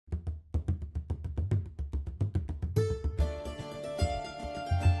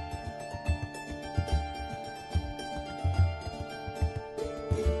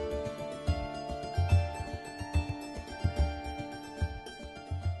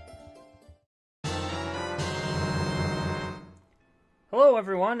Hello,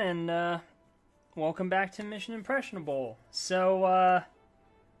 everyone, and welcome back to Mission Impressionable. So,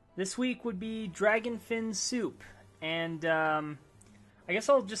 this week would be Dragon Fin Soup, and I guess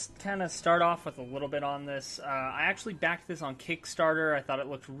I'll just kind of start off with a little bit on this. I actually backed this on Kickstarter. I thought it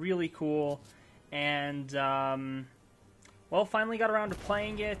looked really cool, and, well, finally got around to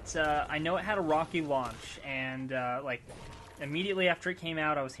playing it. I know it had a rocky launch, and, immediately after it came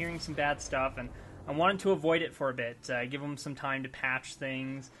out, I was hearing some bad stuff, and I wanted to avoid it for a bit, give them some time to patch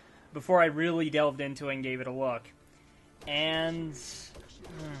things before I really delved into it and gave it a look. And,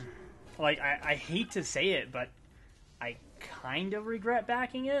 I hate to say it, but I kind of regret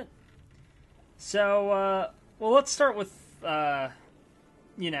backing it. So, well, let's start with, the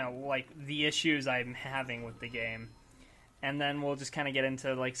issues I'm having with the game. And then we'll just kind of get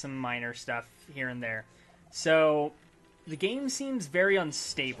into, some minor stuff here and there. So, the game seems very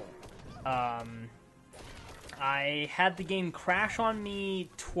unstable. I had the game crash on me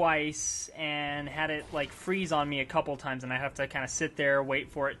twice and had it freeze on me a couple times, and I have to kind of sit there, wait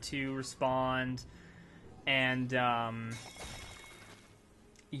for it to respond, and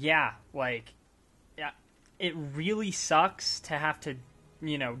it really sucks to have to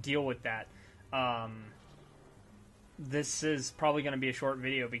deal with that. This is probably going to be a short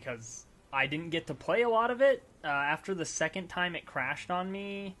video because I didn't get to play a lot of it after the second time it crashed on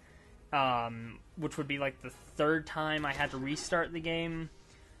me. Which would be the third time I had to restart the game.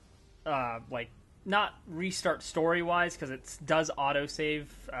 Not restart story-wise, because it does autosave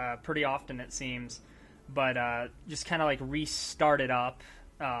pretty often, it seems. But just kind of restart it up.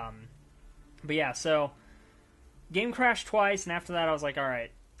 But yeah, so game crashed twice, and after that I was like,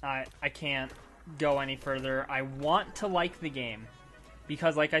 alright, I can't go any further. I want to like the game.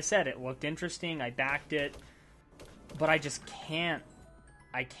 Because like I said, it looked interesting, I backed it. But I just can't.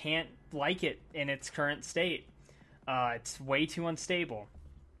 I can't like it in its current state. It's way too unstable.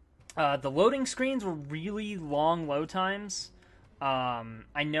 The loading screens were really long load times.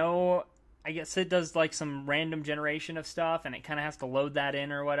 I know, I guess it does some random generation of stuff, and it kind of has to load that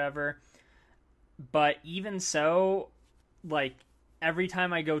in or whatever. But even so, every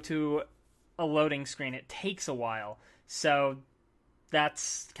time I go to a loading screen, it takes a while. So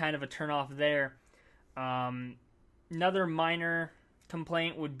that's kind of a turnoff there. Another minor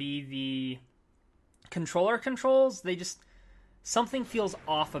complaint would be the controller controls. They just, something feels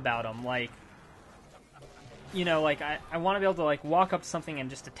off about them. I want to be able to walk up to something and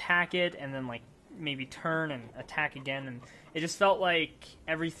just attack it, and then maybe turn and attack again, and it just felt like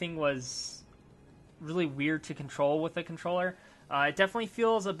everything was really weird to control with the controller. It definitely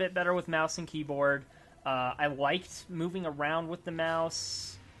feels a bit better with mouse and keyboard. I liked moving around with the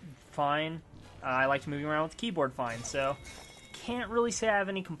mouse fine. I liked moving around with the keyboard fine, so can't really say I have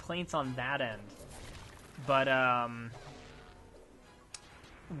any complaints on that end. But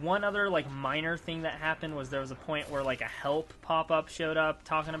one other minor thing that happened was there was a point where a help pop-up showed up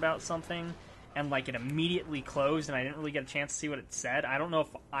talking about something, and it immediately closed, and I didn't really get a chance to see what it said. I don't know if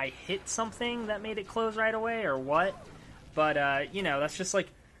I hit something that made it close right away or what, but that's just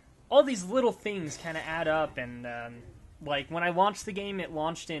all these little things kind of add up. And when I launched the game, it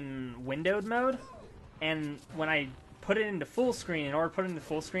launched in windowed mode, and when I put it into full screen, in order to put it into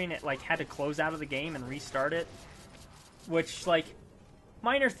full screen, it had to close out of the game and restart it, which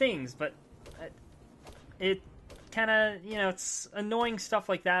minor things, but it kind of, it's annoying stuff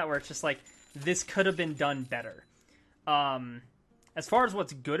like that where it's just this could have been done better. As far as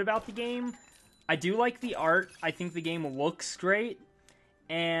what's good about the game, I do like the art. I think the game looks great,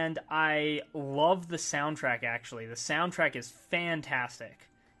 and I love the soundtrack. Actually, the soundtrack is fantastic.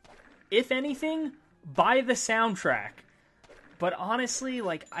 If anything, buy the soundtrack. But honestly,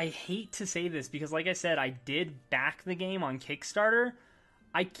 I hate to say this because, like I said, I did back the game on Kickstarter.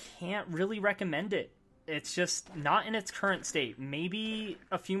 I can't really recommend it. It's just not in its current state. Maybe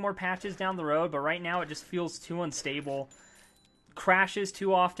a few more patches down the road, but right now it just feels too unstable. Crashes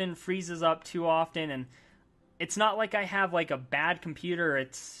too often, freezes up too often, and it's not like I have a bad computer.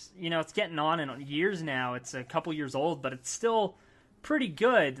 It's, it's getting on in years now. It's a couple years old, but it's still pretty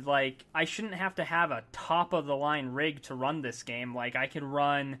good. I shouldn't have to have a top-of-the-line rig to run this game. I could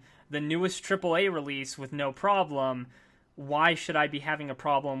run the newest AAA release with no problem. Why should I be having a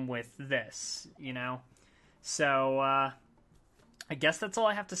problem with this, So, I guess that's all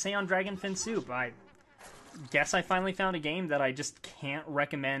I have to say on Dragon Fin Soup. I guess I finally found a game that I just can't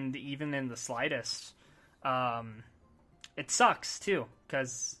recommend even in the slightest. It sucks, too,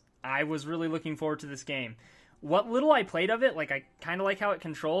 because I was really looking forward to this game. What little I played of it, I kind of like how it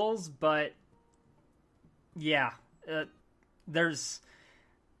controls, but yeah,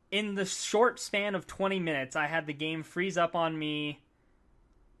 in the short span of 20 minutes, I had the game freeze up on me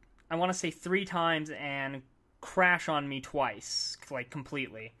I want to say 3 times and crash on me twice, like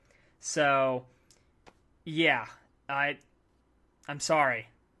completely. So, yeah, I'm sorry,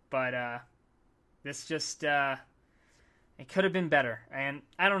 but this just it could have been better. And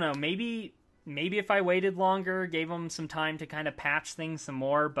I don't know, maybe if I waited longer, gave them some time to kind of patch things some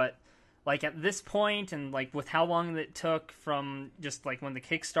more, but like at this point, and like with how long it took from just like when the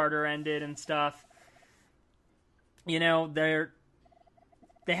Kickstarter ended and stuff, you know,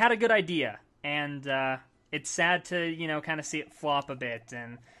 they had a good idea, and it's sad to, you know, kind of see it flop a bit.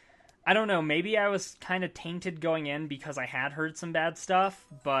 And I don't know, maybe I was kind of tainted going in because I had heard some bad stuff,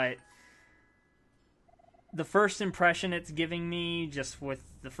 but the first impression it's giving me, just with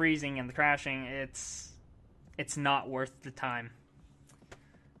the freezing and the crashing, it's not worth the time.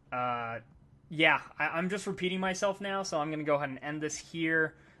 Yeah, I'm just repeating myself now, so I'm going to go ahead and end this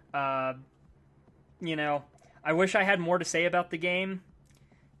here. You know, I wish I had more to say about the game.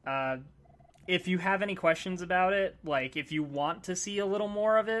 If you have any questions about it, like if you want to see a little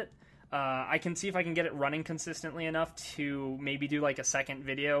more of it, I can see if I can get it running consistently enough to maybe do like a second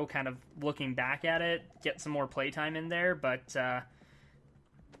video kind of looking back at it, get some more playtime in there, but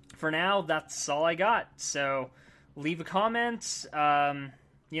for now, that's all I got. So leave a comment,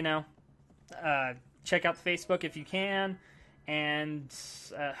 you know, check out the Facebook if you can, and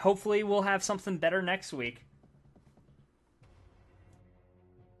hopefully we'll have something better next week.